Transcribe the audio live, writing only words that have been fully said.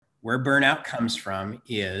Where burnout comes from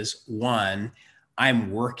is one,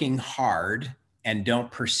 I'm working hard and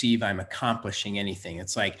don't perceive I'm accomplishing anything.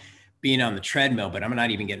 It's like being on the treadmill, but I'm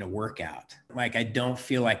not even getting a workout. Like I don't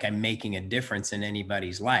feel like I'm making a difference in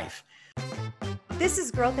anybody's life. This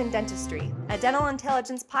is Growth in Dentistry, a dental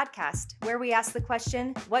intelligence podcast where we ask the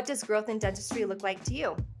question, what does growth in dentistry look like to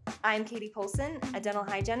you? I'm Katie Polson, a dental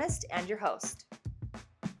hygienist and your host.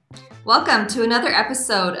 Welcome to another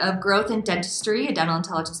episode of Growth in Dentistry, a dental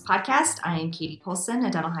intelligence podcast. I am Katie Polson, a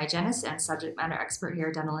dental hygienist and subject matter expert here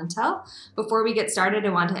at Dental Intel. Before we get started, I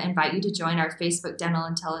want to invite you to join our Facebook Dental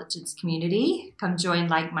Intelligence community. Come join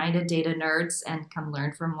like-minded data nerds and come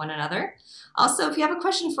learn from one another. Also, if you have a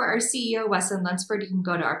question for our CEO, Wesson Lunsford, you can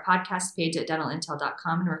go to our podcast page at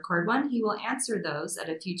dentalintel.com and record one. He will answer those at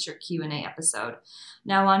a future Q&A episode.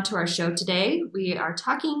 Now on to our show today. We are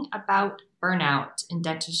talking about burnout in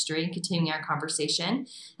dentistry and continuing our conversation.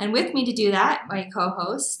 And with me to do that, my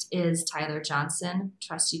co-host is Tyler Johnson.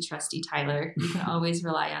 Trusty Tyler. You can always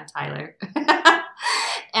rely on Tyler.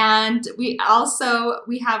 And we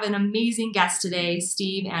have an amazing guest today,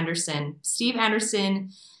 Steve Anderson. Steve Anderson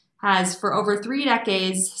has, for over 3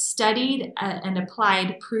 decades, studied and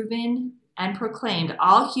applied, proven, and proclaimed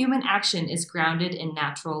all human action is grounded in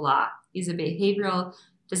natural law. He's a behavioral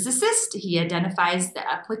physicist. He identifies the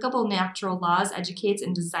applicable natural laws, educates,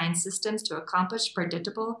 and designs systems to accomplish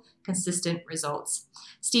predictable, consistent results.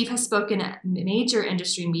 Steve has spoken at major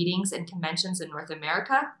industry meetings and conventions in North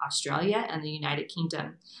America, Australia, and the United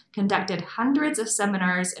Kingdom, conducted hundreds of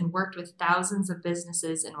seminars, and worked with thousands of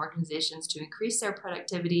businesses and organizations to increase their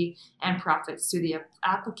productivity and profits through the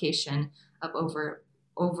application of over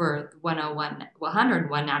 101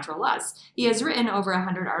 natural laws. He has written over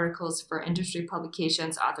 100 articles for industry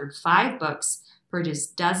publications, authored 5 books,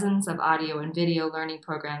 produced dozens of audio and video learning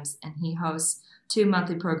programs, and he hosts 2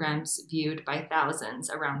 monthly programs viewed by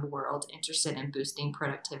thousands around the world interested in boosting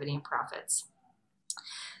productivity and profits.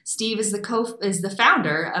 Steve is the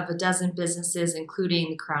founder of a dozen businesses, including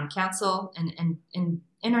the Crown Council and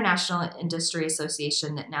International Industry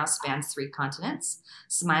Association that now spans 3 continents,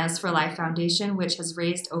 Smiles for Life Foundation, which has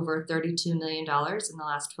raised over $32 million in the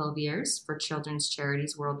last 12 years for children's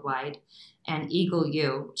charities worldwide, and Eagle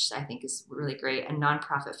U, which I think is really great, a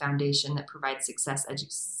nonprofit foundation that provides success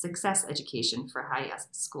education for high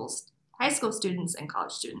school students and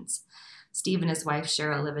college students. Steve and his wife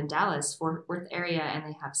Cheryl live in Dallas, Fort Worth area, and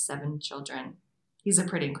they have 7 children. He's a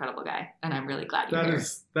pretty incredible guy, and I'm really glad you're here.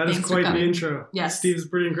 That is quite the intro. Yes. Steve's a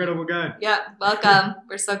pretty incredible guy. Yeah, welcome.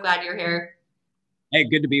 We're so glad you're here. Hey,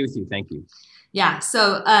 good to be with you. Thank you. Yeah,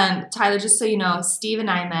 so Tyler, just so you know, Steve and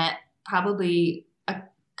I met probably a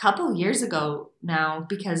couple years ago now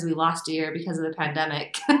because we lost a year because of the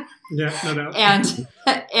pandemic. Yeah, no doubt.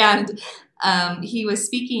 and he was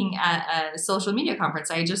speaking at a social media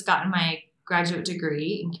conference. I had just gotten my graduate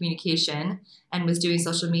degree in communication and was doing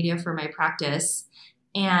social media for my practice.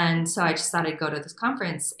 And so I just thought I'd go to this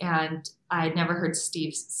conference, and I had never heard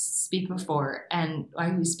Steve speak before. And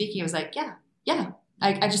while he was speaking, I was like, yeah.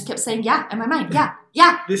 I just kept saying, yeah, in my mind.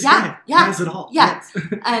 Yeah. This guy has it all. Yeah. Yes.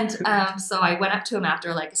 And so I went up to him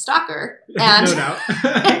after like a stalker. And, no doubt.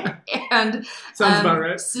 And sounds about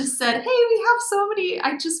right. Just said, hey, we have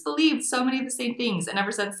I just believed so many of the same things. And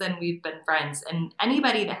ever since then, we've been friends. And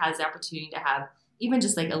anybody that has the opportunity to have even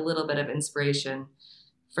just like a little bit of inspiration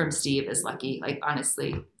from Steve is lucky, like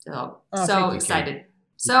honestly. So excited.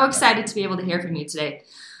 So excited to be able to hear from you today.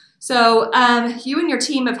 So you and your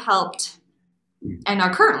team have helped and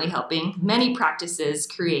are currently helping many practices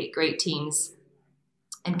create great teams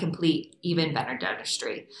and complete even better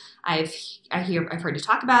dentistry. I've heard you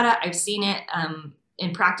talk about it. I've seen it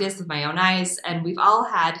in practice with my own eyes, and we've all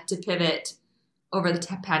had to pivot over the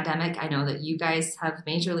pandemic. I know that you guys have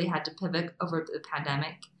majorly had to pivot over the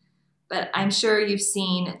pandemic, but I'm sure you've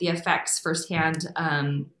seen the effects firsthand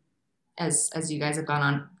as you guys have gone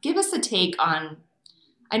on. Give us a take on,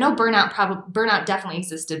 I know burnout definitely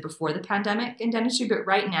existed before the pandemic in dentistry, but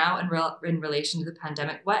right now in relation to the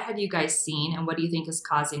pandemic, what have you guys seen, and what do you think is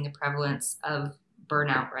causing the prevalence of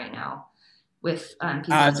burnout right now with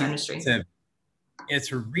people in dentistry?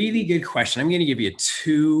 It's a really good question. I'm going to give you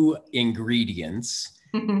 2 ingredients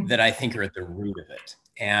that I think are at the root of it.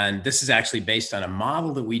 And this is actually based on a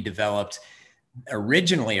model that we developed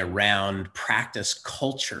originally around practice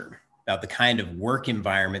culture, about the kind of work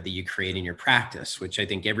environment that you create in your practice, which I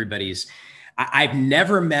think I've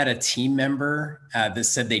never met a team member that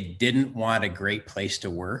said they didn't want a great place to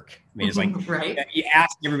work. I mean, it's like, right. You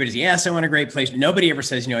ask everybody, yes, I want a great place. Nobody ever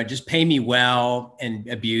says, just pay me well and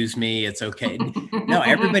abuse me. It's okay. No,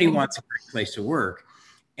 everybody wants a great place to work.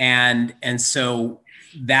 And so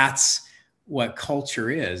that's what culture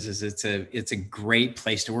is it's a great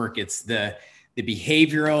place to work. It's the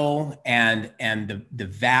behavioral and the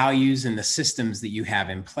values and the systems that you have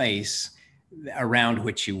in place around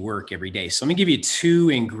which you work every day. So let me give you two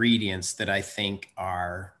ingredients that I think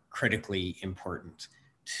are critically important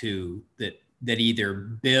to that either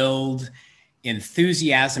build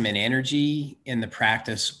enthusiasm and energy in the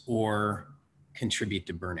practice or contribute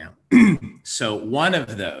to burnout. So one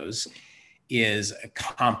of those is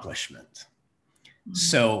accomplishment.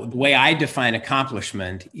 So the way I define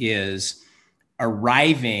accomplishment is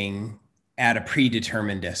arriving at a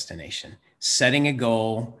predetermined destination, setting a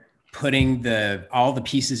goal, putting all the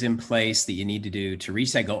pieces in place that you need to do to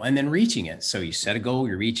reach that goal, and then reaching it. So you set a goal,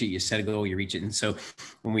 you reach it, you set a goal, you reach it. And so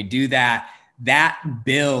when we do that, that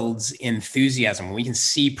builds enthusiasm. When we can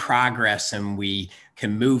see progress and we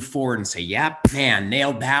can move forward and say, yep, man,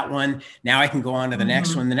 nailed that one. Now I can go on to the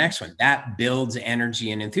next one, the next one. That builds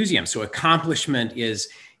energy and enthusiasm. So accomplishment is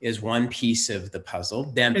one piece of the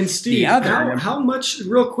puzzle. Then and Steve, the other, how much,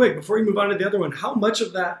 real quick, before you move on to the other one, how much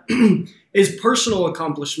of that is personal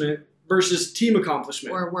accomplishment versus team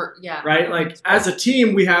accomplishment? Or work, yeah. Right? Like as a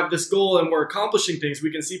team, we have this goal and we're accomplishing things.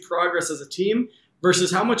 We can see progress as a team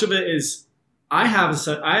versus how much of it is I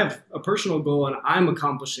have a personal goal and I'm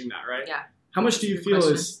accomplishing that, right? Yeah. How much do you feel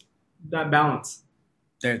is that balance?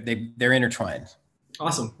 They're intertwined.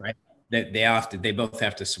 Awesome. Right. They both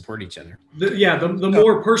have to support each other. The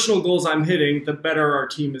more personal goals I'm hitting, the better our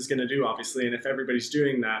team is going to do, obviously. And if everybody's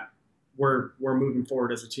doing that, we're moving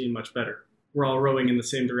forward as a team much better. We're all rowing in the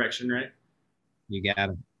same direction, right? You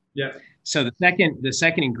got it. Yeah. So the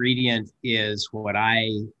second ingredient is what I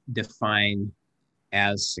define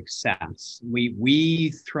as success.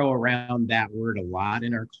 We throw around that word a lot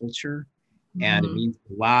in our culture, and it means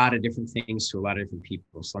a lot of different things to a lot of different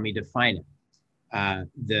people. So let me define it.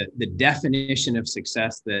 The definition of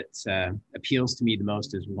success that appeals to me the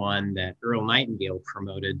most is one that Earl Nightingale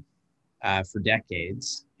promoted for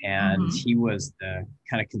decades. And he was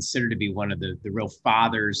kind of considered to be one of the real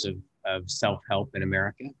fathers of self-help in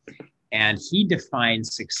America. And he defined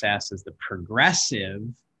success as the progressive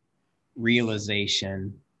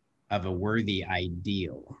realization of a worthy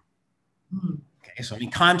ideal. Okay, so let me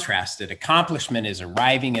contrast it. Accomplishment is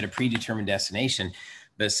arriving at a predetermined destination.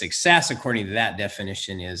 But success, according to that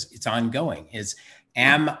definition, it's ongoing.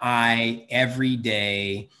 Am I every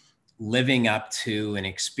day living up to and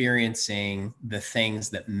experiencing the things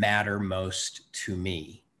that matter most to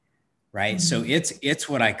me, right? So it's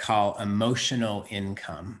what I call emotional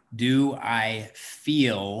income. Do I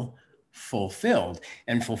feel fulfilled?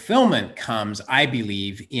 And fulfillment comes, I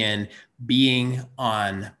believe, in being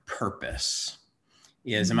on purpose.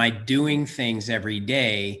 Am I doing things every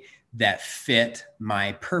day that fit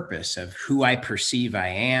my purpose of who I perceive I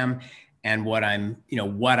am and what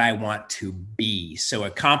I want to be? So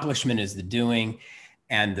accomplishment is the doing,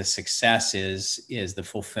 and the success is the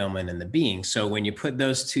fulfillment and the being. So when you put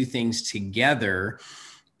those two things together,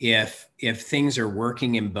 if things are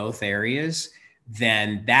working in both areas,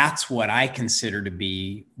 then that's what I consider to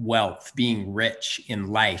be wealth, being rich in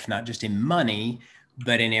life, not just in money,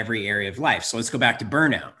 but in every area of life. So let's go back to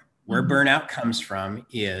burnout. Where burnout comes from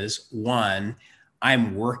is, one,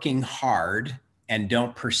 I'm working hard and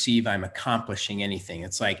don't perceive I'm accomplishing anything.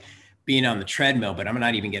 It's like being on the treadmill, but I'm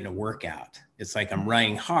not even getting a workout. It's like I'm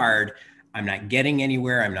running hard, I'm not getting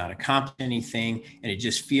anywhere, I'm not accomplishing anything, and it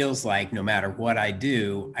just feels like no matter what I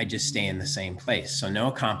do, I just stay in the same place. So no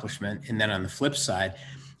accomplishment. And then on the flip side,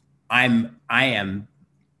 I am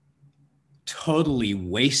totally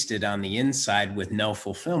wasted on the inside with no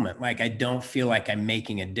fulfillment. Like I don't feel like I'm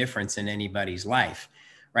making a difference in anybody's life,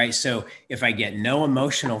 right? So if I get no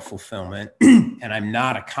emotional fulfillment and I'm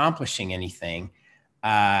not accomplishing anything,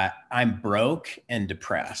 I'm broke and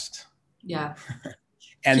depressed. Yeah.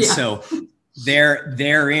 And so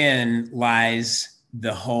therein lies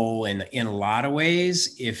the whole in a lot of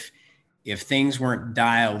ways. If things weren't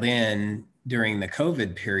dialed in during the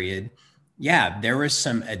COVID period, yeah, there was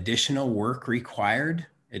some additional work required,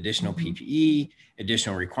 additional PPE,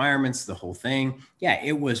 additional requirements, the whole thing. Yeah,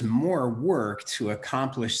 it was more work to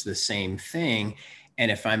accomplish the same thing. And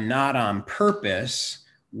if I'm not on purpose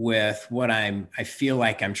with what I feel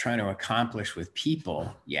like I'm trying to accomplish with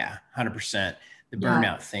people, 100%, the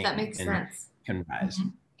burnout thing that makes sense. Can rise.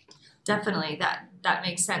 Definitely, that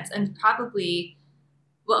makes sense. And probably,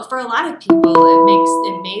 well, for a lot of people,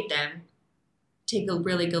 it made them take a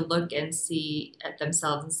really good look and see at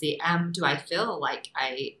themselves and see, do I feel like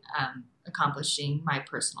I am accomplishing my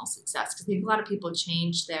personal success? Because I think a lot of people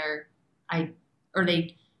change they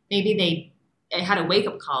had a wake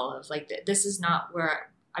up call of like, this is not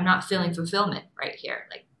where I'm not feeling fulfillment right here.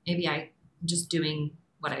 Like maybe I just doing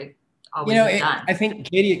what I always have done. I think,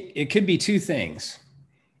 Katie, it could be two things.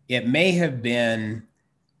 It may have been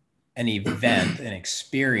an event, an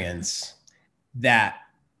experience that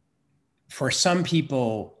for some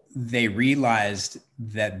people, they realized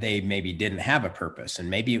that they maybe didn't have a purpose and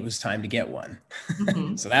maybe it was time to get one.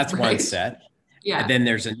 Mm-hmm. So that's one set. Yeah. And then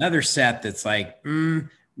there's another set that's like,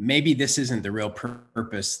 maybe this isn't the real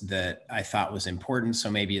purpose that I thought was important. So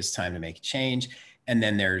maybe it's time to make a change. And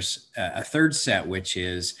then there's a third set, which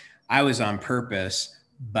is I was on purpose,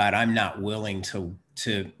 but I'm not willing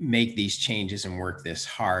to make these changes and work this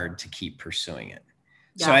hard to keep pursuing it.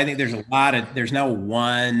 Yeah. So I think there's no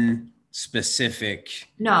one specific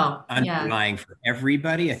underlying for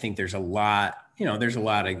everybody. I think there's a lot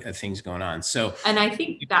of things going on. So, and I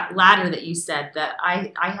think that latter that you said, that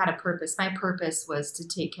I had a purpose. My purpose was to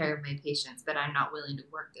take care of my patients, but I'm not willing to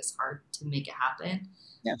work this hard to make it happen.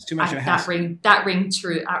 Yeah, it's too much of a hassle. That rings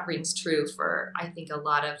true for, I think, a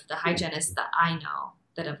lot of the hygienists that I know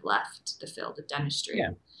that have left the field of dentistry. Yeah.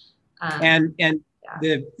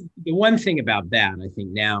 The one thing about that, I think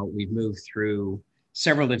now we've moved through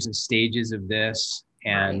several different stages of this,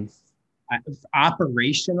 and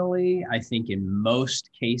operationally, I think in most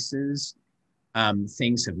cases,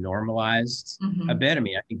 things have normalized a bit. I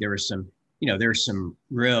mean, I think there were some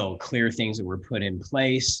real clear things that were put in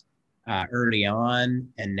place early on,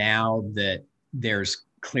 and now that there's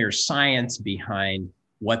clear science behind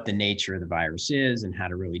what the nature of the virus is and how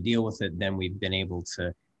to really deal with it, then we've been able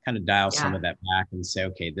to kind of dial some of that back and say,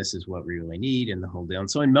 okay, this is what we really need and the whole deal. And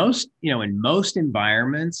so in most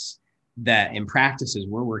environments that in practices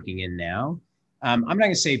we're working in now, I'm not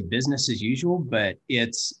going to say business as usual, but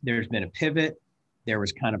there's been a pivot. There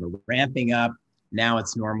was kind of a ramping up. Now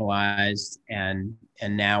it's normalized, and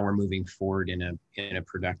now we're moving forward in a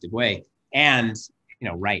productive way. And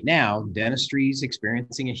right now, dentistry is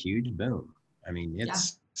experiencing a huge boom. I mean,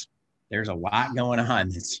 there's a lot going on.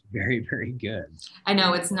 It's very, very good. I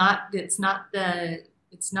know it's not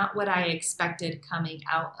what I expected coming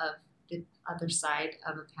out of the other side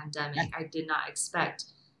of a pandemic. Yeah. I did not expect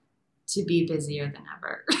to be busier than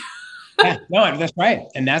ever. Yeah, no, that's right.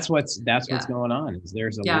 And that's what's going on. Is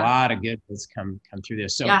there's a lot of good that's come through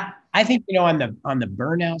this. So I think, on the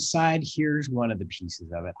burnout side, here's one of the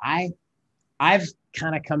pieces of it. I've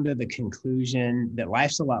kind of come to the conclusion that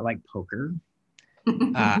life's a lot like poker.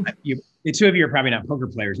 The two of you are probably not poker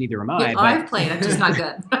players, neither am I. But I've played, I'm just not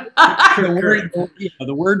good.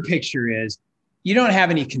 The word picture is you don't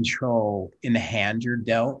have any control in the hand you're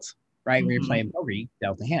dealt, right? Mm-hmm. When you're playing poker, you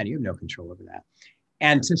dealt a hand, you have no control over that.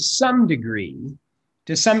 And to some degree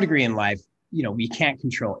in life, we can't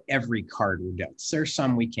control every card we're dealt. There's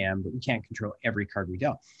some we can, but we can't control every card we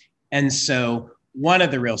dealt. And so one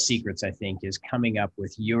of the real secrets, I think, is coming up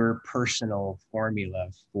with your personal formula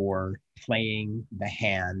for playing the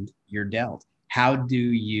hand you're dealt.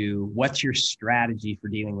 What's your strategy for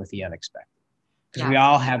dealing with the unexpected? Because we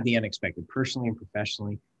all have the unexpected, personally and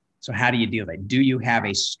professionally. So how do you deal with that? Do you have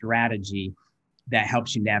a strategy that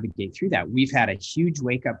helps you navigate through that? We've had a huge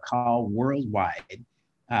wake-up call worldwide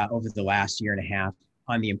over the last year and a half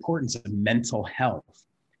on the importance of mental health.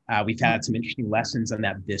 We've had some interesting lessons on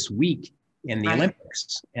that this week in the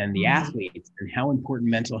Olympics and the athletes, and how important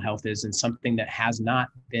mental health is, and something that has not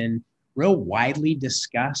been real widely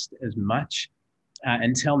discussed as much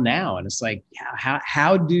until now. And it's like,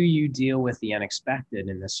 how do you deal with the unexpected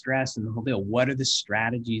and the stress and the whole deal? What are the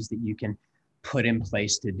strategies that you can put in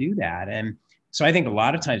place to do that? And so I think a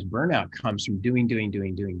lot of times burnout comes from doing,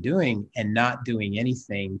 and not doing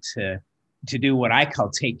anything to do what I call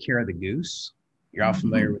take care of the goose. You're all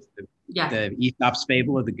familiar with the Aesop's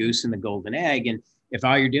fable of the goose and the golden egg. And if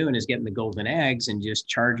all you're doing is getting the golden eggs and just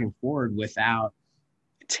charging forward without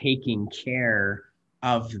taking care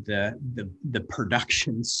of the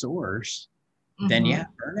production source, then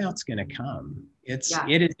burnout's going to come.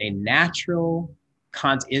 It is a natural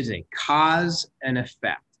is a cause and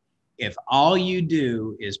effect. If all you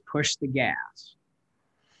do is push the gas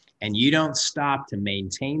and you don't stop to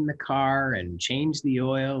maintain the car and change the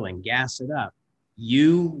oil and gas it up,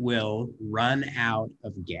 you will run out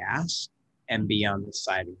of gas and be on the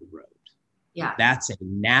side of the road. Yeah. That's a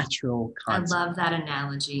natural concept. I love that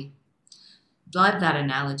analogy.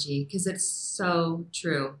 Because it's so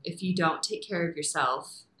true. If you don't take care of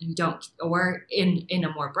yourself, and you don't, or in a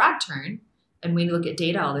more broad turn, and we look at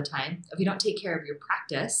data all the time, if you don't take care of your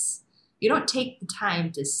practice, you don't take the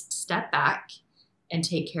time to step back and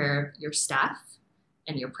take care of your staff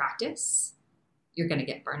and your practice, you're going to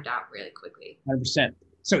get burned out really quickly. 100%.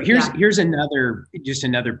 So here's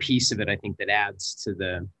another piece of it, I think, that adds to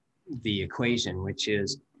the equation, which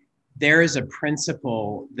is there is a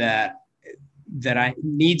principle that that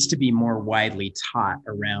needs to be more widely taught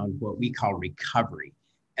around what we call recovery.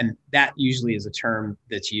 And that usually is a term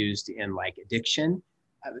that's used in like addiction.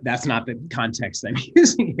 That's not the context I'm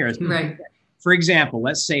using here. Right. For example,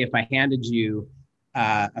 let's say if I handed you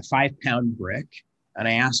a 5-pound brick and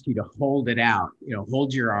I asked you to hold it out,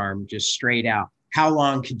 hold your arm just straight out. How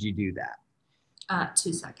long could you do that?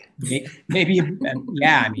 2 seconds. Maybe,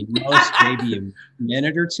 yeah, I mean, most maybe a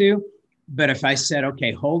minute or two. But if I said,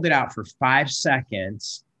 okay, hold it out for 5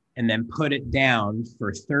 seconds and then put it down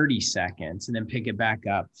for 30 seconds and then pick it back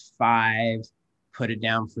up, 5, put it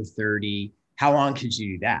down for 30. How long could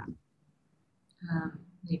you do that?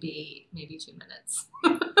 Maybe 2 minutes.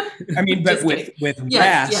 I mean, but with rest,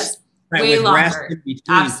 yes. Right, way with longer. rest in between,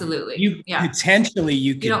 Absolutely. Potentially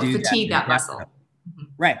you could don't do fatigue that muscle. Mm-hmm.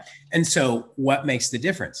 Right. And so what makes the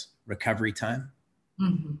difference? Recovery time.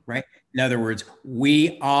 Mm-hmm. Right. In other words,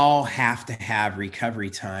 we all have to have recovery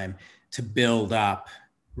time to build up,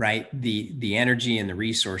 right, the energy and the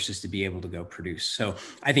resources to be able to go produce. So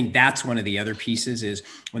I think that's one of the other pieces is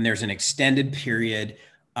when there's an extended period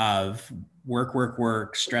of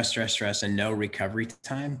work, stress, and no recovery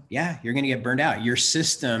time. Yeah, you're going to get burned out. Your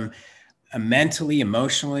system mentally,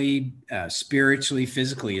 emotionally, spiritually,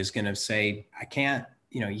 physically is going to say, I can't,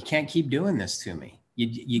 you can't keep doing this to me.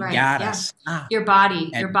 You right, gotta stop. Your body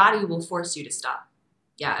will force you to stop.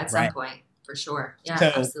 Yeah, at some point, for sure. Yeah,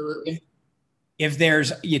 so absolutely. If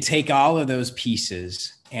you take all of those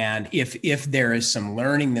pieces, and if there is some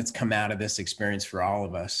learning that's come out of this experience for all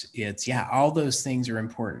of us, it's all those things are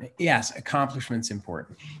important. Yes, accomplishment's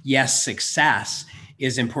important. Yes, success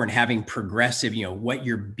is important. Having progressive, what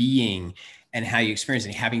you're being and how you experience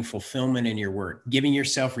it, having fulfillment in your work, giving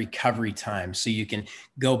yourself recovery time so you can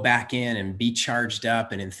go back in and be charged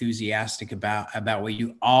up and enthusiastic about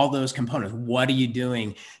all those components. What are you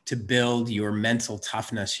doing to build your mental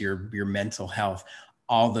toughness, your mental health?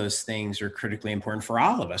 All those things are critically important for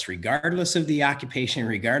all of us, regardless of the occupation,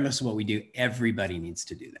 regardless of what we do. Everybody needs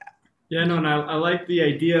to do that. Yeah, no, and I like the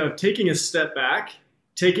idea of taking a step back,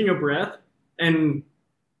 taking a breath, and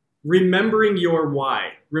remembering your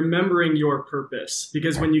why, remembering your purpose.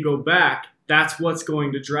 Because when you go back, that's what's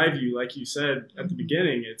going to drive you. Like you said at the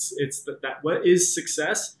beginning, it's that what is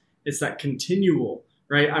success? It's that continual,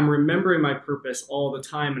 right? I'm remembering my purpose all the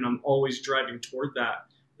time and I'm always driving toward that.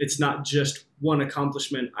 It's not just one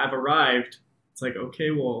accomplishment. I've arrived. It's like,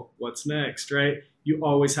 okay, well, what's next, right? You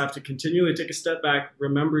always have to continually take a step back,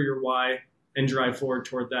 remember your why, and drive forward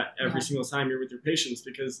toward that every single time you're with your patients.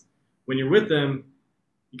 Because when you're with them,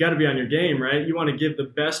 you got to be on your game, right? You want to give the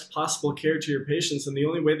best possible care to your patients. And the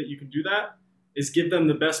only way that you can do that is give them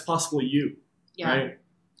the best possible you. Yeah, right?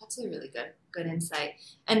 That's a really good insight.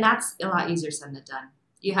 And that's a lot easier said than done.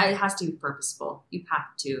 It has to be purposeful. You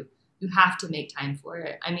have to make time for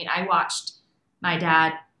it. I mean, I watched my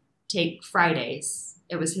dad take Fridays.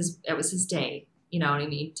 It was his day, you know what I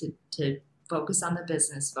mean? To focus on the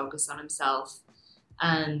business, focus on himself.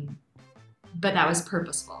 But that was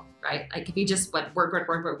purposeful, right? Like if he just went work,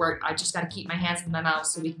 I just got to keep my hands in my mouth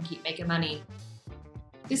so we can keep making money.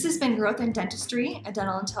 This has been Growth in Dentistry, a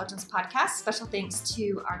dental intelligence podcast. Special thanks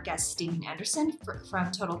to our guest, Stephen Anderson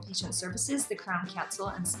from Total Patient Services, the Crown Council,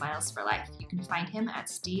 and Smiles for Life. You can find him at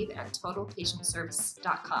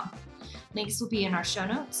steve@totalpatientservice.com. Links will be in our show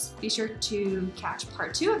notes. Be sure to catch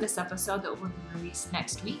part 2 of this episode that will be released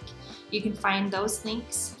next week. You can find those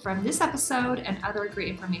links from this episode and other great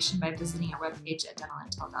information by visiting our webpage at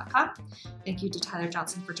dentalintel.com. Thank you to Tyler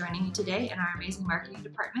Johnson for joining me today and our amazing marketing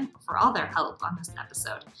department for all their help on this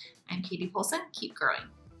episode. I'm Katie Polson. Keep growing.